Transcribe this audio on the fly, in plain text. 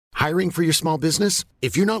Hiring for your small business?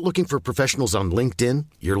 If you're not looking for professionals on LinkedIn,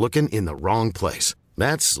 you're looking in the wrong place.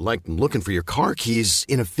 That's like looking for your car keys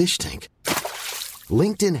in a fish tank.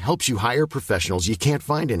 LinkedIn helps you hire professionals you can't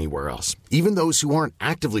find anywhere else, even those who aren't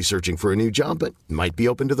actively searching for a new job but might be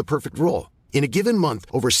open to the perfect role. In a given month,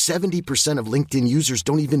 over 70% of LinkedIn users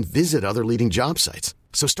don't even visit other leading job sites.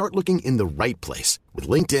 So start looking in the right place. With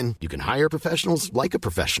LinkedIn, you can hire professionals like a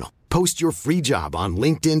professional. Post your free job on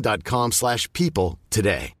linkedin.com/people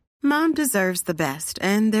today. Mom deserves the best,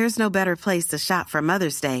 and there's no better place to shop for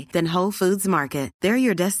Mother's Day than Whole Foods Market. They're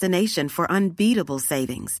your destination for unbeatable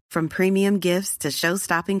savings, from premium gifts to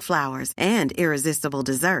show-stopping flowers and irresistible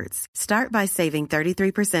desserts. Start by saving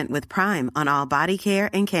 33% with Prime on all body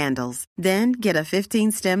care and candles. Then get a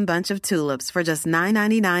 15-stem bunch of tulips for just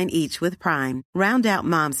 $9.99 each with Prime. Round out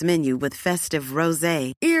Mom's menu with festive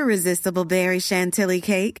rosé, irresistible berry chantilly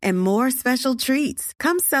cake, and more special treats.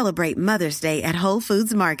 Come celebrate Mother's Day at Whole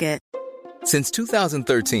Foods Market. Since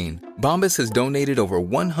 2013, Bombas has donated over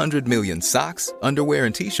 100 million socks, underwear,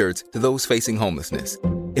 and T-shirts to those facing homelessness.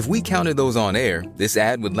 If we counted those on air, this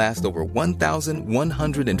ad would last over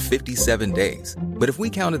 1,157 days. But if we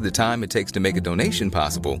counted the time it takes to make a donation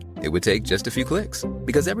possible, it would take just a few clicks.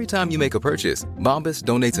 Because every time you make a purchase, Bombas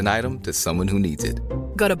donates an item to someone who needs it.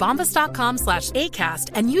 Go to bombas.com/ACAST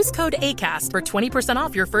and use code ACAST for 20%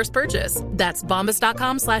 off your first purchase. That's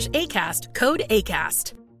bombas.com/ACAST, code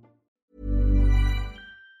ACAST.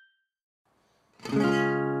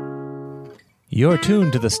 You're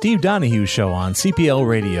tuned to the Steve Donahue Show on CPL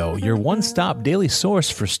Radio, your one-stop daily source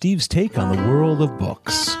for Steve's take on the world of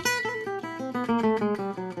books.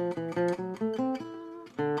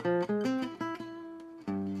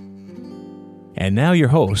 And now your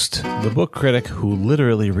host, the book critic who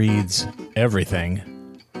literally reads everything,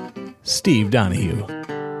 Steve Donahue.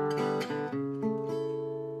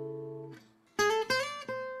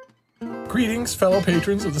 Greetings, fellow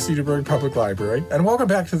patrons of the Cedarburg Public Library, and welcome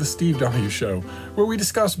back to the Steve Donahue Show, where we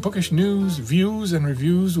discuss bookish news, views, and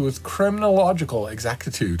reviews with criminological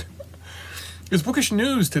exactitude. It's bookish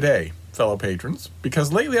news today, fellow patrons,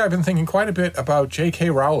 because lately I've been thinking quite a bit about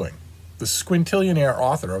J.K. Rowling, the squintillionaire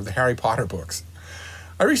author of the Harry Potter books.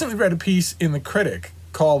 I recently read a piece in The Critic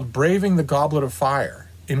called Braving the Goblet of Fire,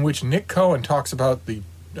 in which Nick Cohen talks about the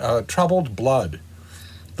Troubled Blood,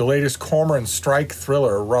 the latest Cormoran strike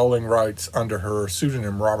thriller Rowling writes under her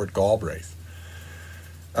pseudonym Robert Galbraith.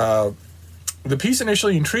 The piece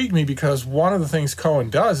initially intrigued me because one of the things Cohen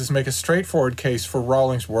does is make a straightforward case for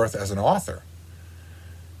Rowling's worth as an author.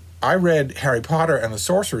 I read Harry Potter and the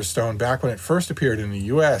Sorcerer's Stone back when it first appeared in the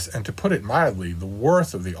U.S., and to put it mildly, the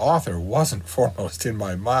worth of the author wasn't foremost in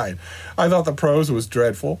my mind. I thought the prose was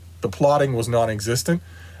dreadful, the plotting was non-existent,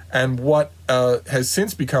 and what has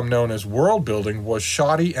since become known as world building was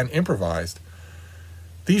shoddy and improvised.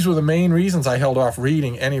 These were the main reasons I held off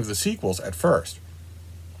reading any of the sequels at first.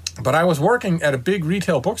 But I was working at a big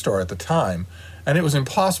retail bookstore at the time, and it was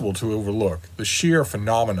impossible to overlook the sheer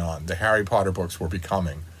phenomenon the Harry Potter books were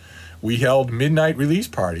becoming. We held midnight release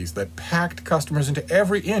parties that packed customers into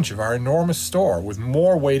every inch of our enormous store, with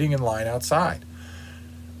more waiting in line outside.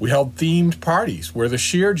 We held themed parties where the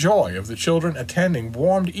sheer joy of the children attending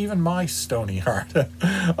warmed even my stony heart.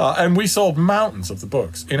 And we sold mountains of the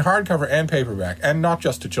books, in hardcover and paperback, and not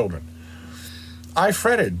just to children. I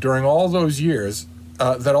fretted during all those years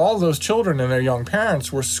that all those children and their young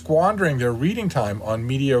parents were squandering their reading time on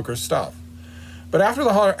mediocre stuff. But after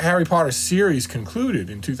the Harry Potter series concluded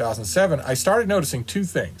in 2007, I started noticing two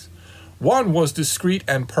things. One was discreet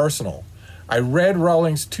and personal. I read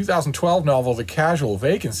Rowling's 2012 novel, The Casual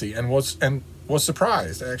Vacancy, and was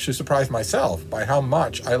surprised. I actually surprised myself by how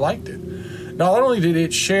much I liked it. Not only did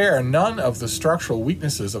it share none of the structural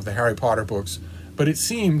weaknesses of the Harry Potter books, but it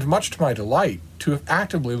seemed, much to my delight, to have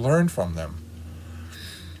actively learned from them.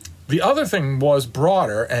 The other thing was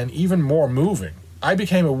broader and even more moving. I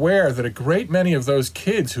became aware that a great many of those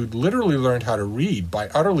kids who'd literally learned how to read by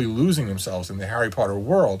utterly losing themselves in the Harry Potter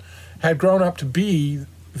world had grown up to be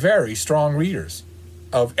very strong readers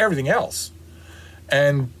of everything else,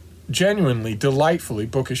 and genuinely, delightfully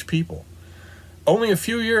bookish people. Only a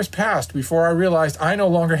few years passed before I realized I no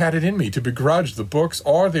longer had it in me to begrudge the books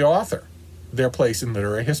or the author their place in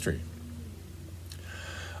literary history.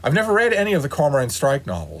 I've never read any of the Cormoran Strike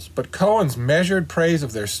novels, but Cohen's measured praise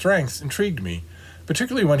of their strengths intrigued me,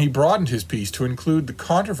 particularly when he broadened his piece to include the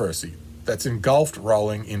controversy that's engulfed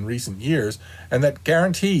Rowling in recent years, and that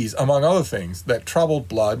guarantees, among other things, that Troubled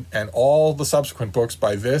Blood and all the subsequent books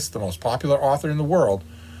by this, the most popular author in the world,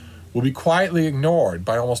 will be quietly ignored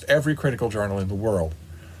by almost every critical journal in the world.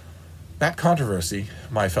 That controversy,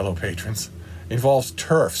 my fellow patrons, involves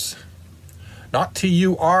TERFs. Not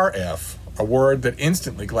TURF, a word that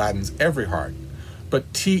instantly gladdens every heart,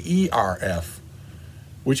 but TERF,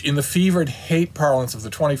 which in the fevered hate parlance of the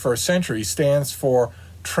 21st century stands for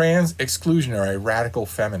trans-exclusionary radical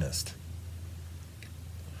feminist.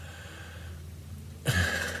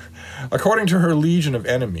 According to her legion of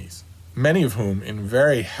enemies, many of whom, in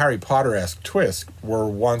very Harry Potter-esque twist, were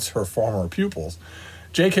once her former pupils,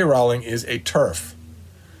 J.K. Rowling is a TERF.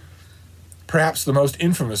 Perhaps the most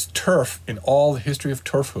infamous TERF in all the history of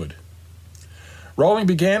TERFhood. Rowling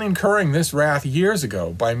began incurring this wrath years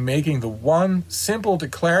ago by making the one simple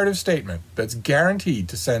declarative statement that's guaranteed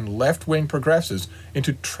to send left-wing progressives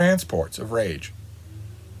into transports of rage: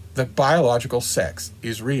 that biological sex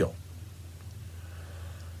is real.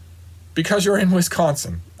 Because you're in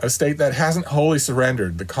Wisconsin, a state that hasn't wholly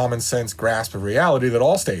surrendered the common-sense grasp of reality that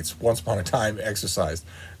all states, once upon a time, exercised,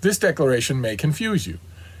 this declaration may confuse you.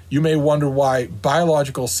 You may wonder why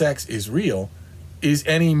biological sex is real is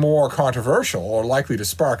any more controversial or likely to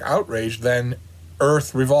spark outrage than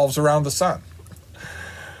Earth revolves around the sun.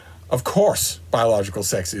 Of course, biological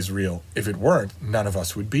sex is real. If it weren't, none of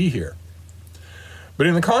us would be here. But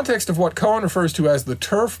in the context of what Cohen refers to as the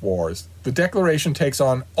turf wars, the Declaration takes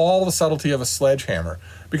on all the subtlety of a sledgehammer,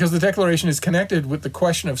 because the Declaration is connected with the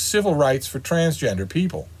question of civil rights for transgender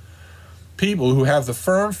people. People who have the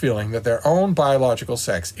firm feeling that their own biological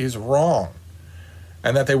sex is wrong,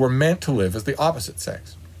 and that they were meant to live as the opposite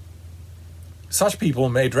sex. Such people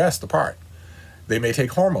may dress the part. They may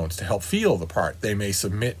take hormones to help feel the part. They may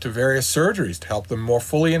submit to various surgeries to help them more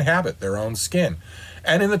fully inhabit their own skin.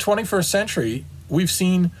 And in the 21st century, we've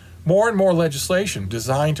seen more and more legislation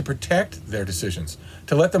designed to protect their decisions,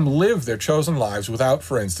 to let them live their chosen lives without,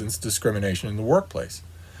 for instance, discrimination in the workplace.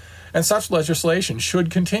 And such legislation should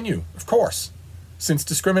continue, of course, since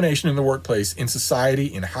discrimination in the workplace, in society,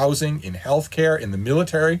 in housing, in healthcare, in the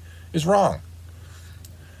military, is wrong.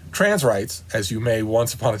 Trans rights, as you may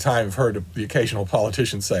once upon a time have heard the occasional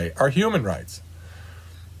politician say, are human rights.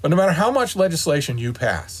 But no matter how much legislation you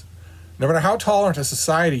pass, no matter how tolerant a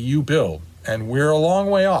society you build, and we're a long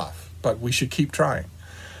way off, but we should keep trying,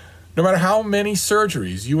 no matter how many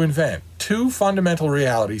surgeries you invent, two fundamental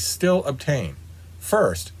realities still obtain.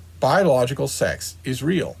 First, biological sex is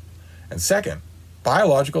real. And second,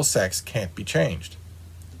 biological sex can't be changed.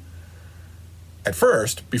 At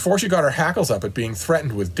first, before she got her hackles up at being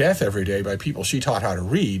threatened with death every day by people she taught how to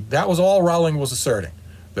read, that was all Rowling was asserting,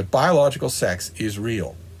 that biological sex is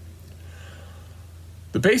real.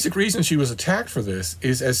 The basic reason she was attacked for this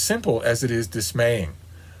is as simple as it is dismaying.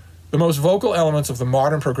 The most vocal elements of the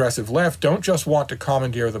modern progressive left don't just want to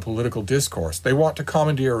commandeer the political discourse, they want to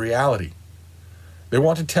commandeer reality. They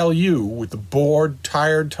want to tell you, with the bored,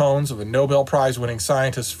 tired tones of a Nobel Prize-winning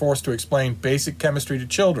scientist forced to explain basic chemistry to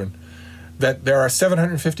children, that there are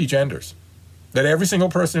 750 genders, that every single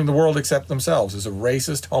person in the world except themselves is a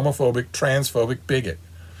racist, homophobic, transphobic bigot,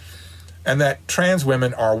 and that trans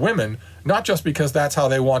women are women, not just because that's how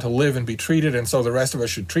they want to live and be treated, and so the rest of us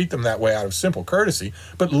should treat them that way out of simple courtesy,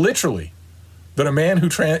 but literally, that a man who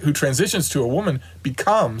transitions to a woman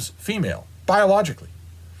becomes female, biologically.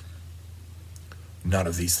 None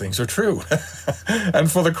of these things are true.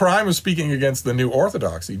 And for the crime of speaking against the new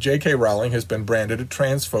orthodoxy, J.K. Rowling has been branded a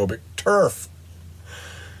transphobic TERF.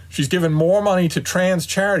 She's given more money to trans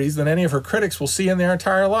charities than any of her critics will see in their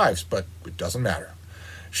entire lives, but it doesn't matter.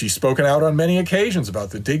 She's spoken out on many occasions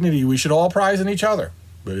about the dignity we should all prize in each other,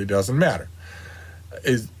 but it doesn't matter.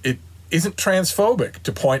 It isn't transphobic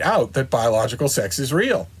to point out that biological sex is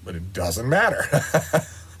real, but it doesn't matter.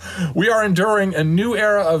 We are enduring a new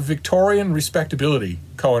era of Victorian respectability,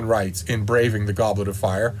 Cohen writes in Braving the Goblet of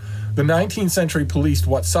Fire. The 19th century policed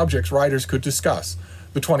what subjects writers could discuss.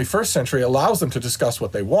 The 21st century allows them to discuss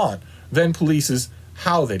what they want, then polices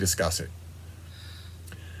how they discuss it.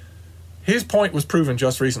 His point was proven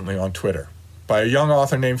just recently on Twitter by a young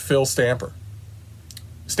author named Phil Stamper.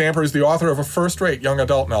 Stamper is the author of a first-rate young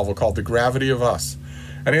adult novel called The Gravity of Us,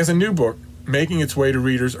 and he has a new book making its way to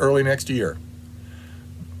readers early next year.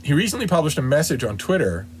 He recently published a message on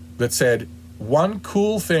Twitter that said, "One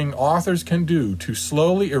cool thing authors can do to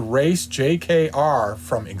slowly erase JKR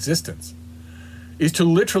from existence is to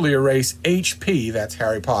literally erase HP, that's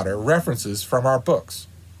Harry Potter, references from our books."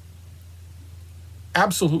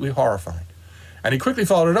 Absolutely horrifying. And he quickly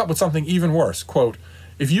followed it up with something even worse. Quote,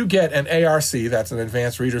 "If you get an ARC, that's an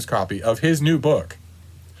advanced reader's copy, of his new book,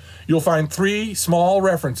 you'll find 3 small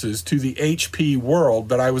references to the HP world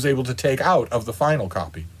that I was able to take out of the final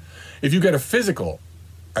copy. If you get a physical,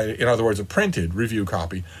 in other words, a printed review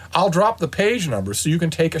copy, I'll drop the page numbers so you can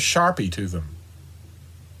take a Sharpie to them."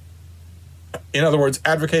 In other words,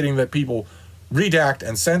 advocating that people redact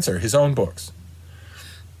and censor his own books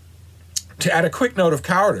To add a quick note of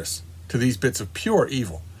cowardice to these bits of pure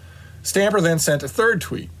evil, Stamper then sent a third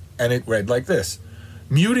tweet, and it read like this: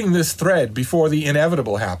 "Muting this thread before the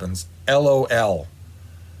inevitable happens, LOL."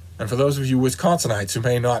 And for those of you Wisconsinites who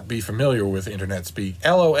may not be familiar with internet speak,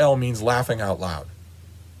 LOL means laughing out loud.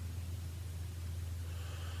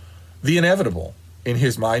 The inevitable, in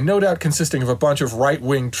his mind, no doubt consisting of a bunch of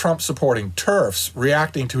right-wing Trump-supporting TERFs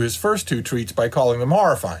reacting to his first two tweets by calling them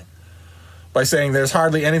horrifying, by saying there's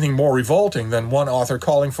hardly anything more revolting than one author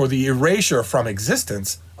calling for the erasure from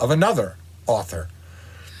existence of another author.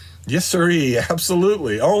 Yes, sirree,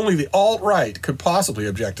 absolutely. Only the alt-right could possibly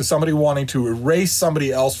object to somebody wanting to erase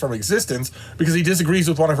somebody else from existence because he disagrees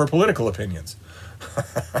with one of her political opinions.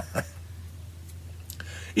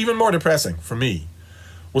 Even more depressing, for me,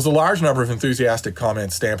 was the large number of enthusiastic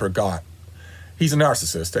comments Stamper got. He's a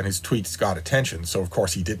narcissist, and his tweets got attention, so of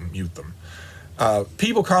course he didn't mute them.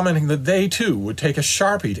 People commenting that they, too, would take a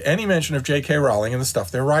Sharpie to any mention of J.K. Rowling and the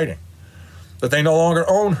stuff they're writing. That they no longer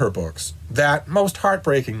own her books. That, most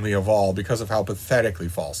heartbreakingly of all, because of how pathetically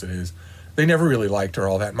false it is, they never really liked her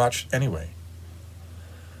all that much anyway.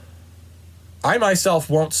 I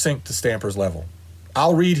myself won't sink to Stamper's level.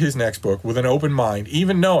 I'll read his next book with an open mind,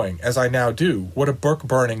 even knowing, as I now do, what a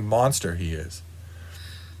book-burning monster he is.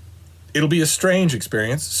 It'll be a strange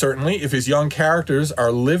experience, certainly, if his young characters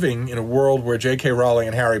are living in a world where J.K. Rowling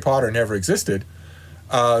and Harry Potter never existed,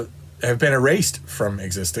 have been erased from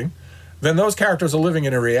existing. Then those characters are living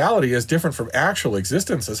in a reality as different from actual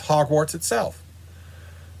existence as Hogwarts itself.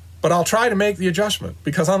 But I'll try to make the adjustment,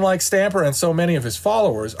 because unlike Stamper and so many of his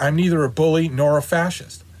followers, I'm neither a bully nor a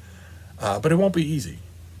fascist. But it won't be easy.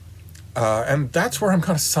 And that's where I'm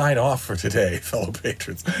going to sign off for today, fellow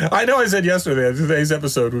patrons. I know I said yesterday that today's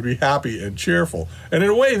episode would be happy and cheerful, and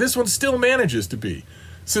in a way this one still manages to be,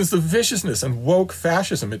 since the viciousness and woke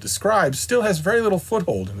fascism it describes still has very little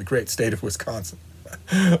foothold in the great state of Wisconsin.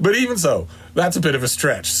 But even so, that's a bit of a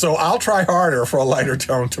stretch, so I'll try harder for a lighter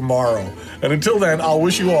tone tomorrow. And until then, I'll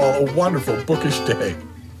wish you all a wonderful bookish day.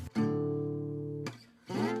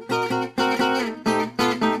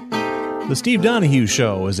 The Steve Donahue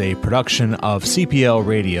Show is a production of CPL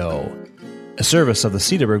Radio, a service of the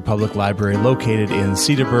Cedarburg Public Library located in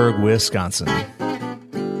Cedarburg, Wisconsin.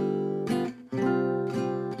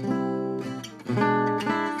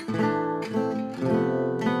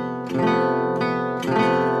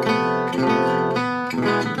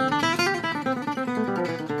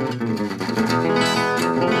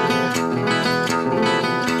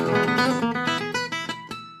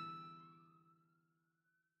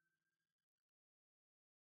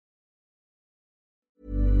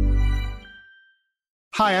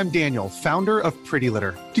 Hi, I'm Daniel, founder of Pretty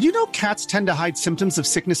Litter. Did you know cats tend to hide symptoms of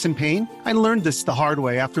sickness and pain? I learned this the hard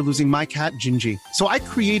way after losing my cat, Gingy. So I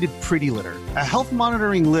created Pretty Litter, a health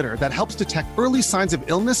monitoring litter that helps detect early signs of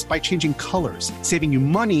illness by changing colors, saving you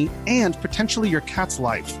money and potentially your cat's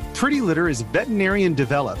life. Pretty Litter is veterinarian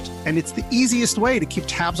developed, and it's the easiest way to keep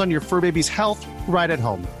tabs on your fur baby's health right at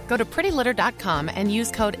home. Go to prettylitter.com and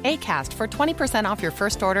use code ACAST for 20% off your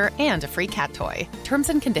first order and a free cat toy. Terms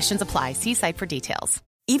and conditions apply. See site for details.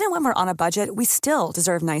 Even when we're on a budget, we still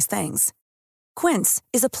deserve nice things. Quince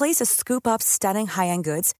is a place to scoop up stunning high-end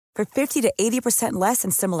goods for 50 to 80% less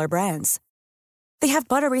than similar brands. They have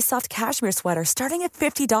buttery soft cashmere sweaters starting at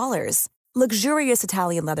 $50, luxurious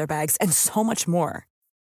Italian leather bags, and so much more.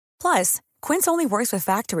 Plus, Quince only works with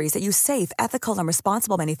factories that use safe, ethical, and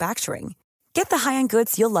responsible manufacturing. Get the high-end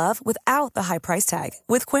goods you'll love without the high price tag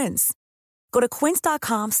with Quince. Go to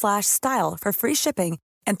quince.com/style for free shipping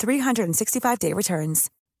and 365-day returns.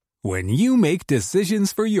 When you make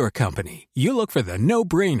decisions for your company, you look for the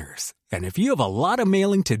no-brainers. And if you have a lot of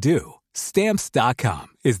mailing to do, Stamps.com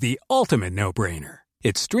is the ultimate no-brainer.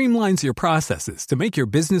 It streamlines your processes to make your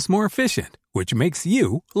business more efficient, which makes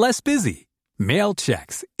you less busy. Mail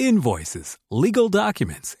checks, invoices, legal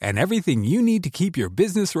documents, and everything you need to keep your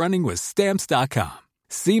business running with Stamps.com.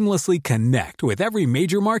 Seamlessly connect with every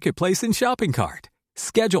major marketplace and shopping cart.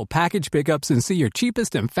 Schedule package pickups and see your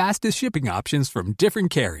cheapest and fastest shipping options from different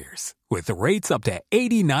carriers, with rates up to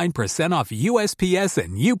 89% off USPS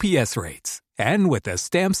and UPS rates. And with the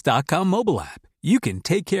Stamps.com mobile app, you can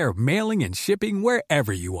take care of mailing and shipping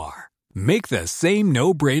wherever you are. Make the same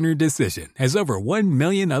no-brainer decision as over 1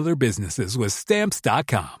 million other businesses with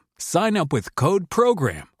Stamps.com. Sign up with code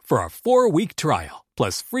PROGRAM for a 4-week trial,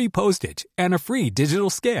 plus free postage and a free digital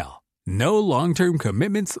scale. No long-term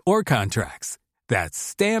commitments or contracts. That's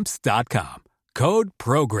Stamps.com. Code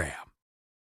PROGRAM.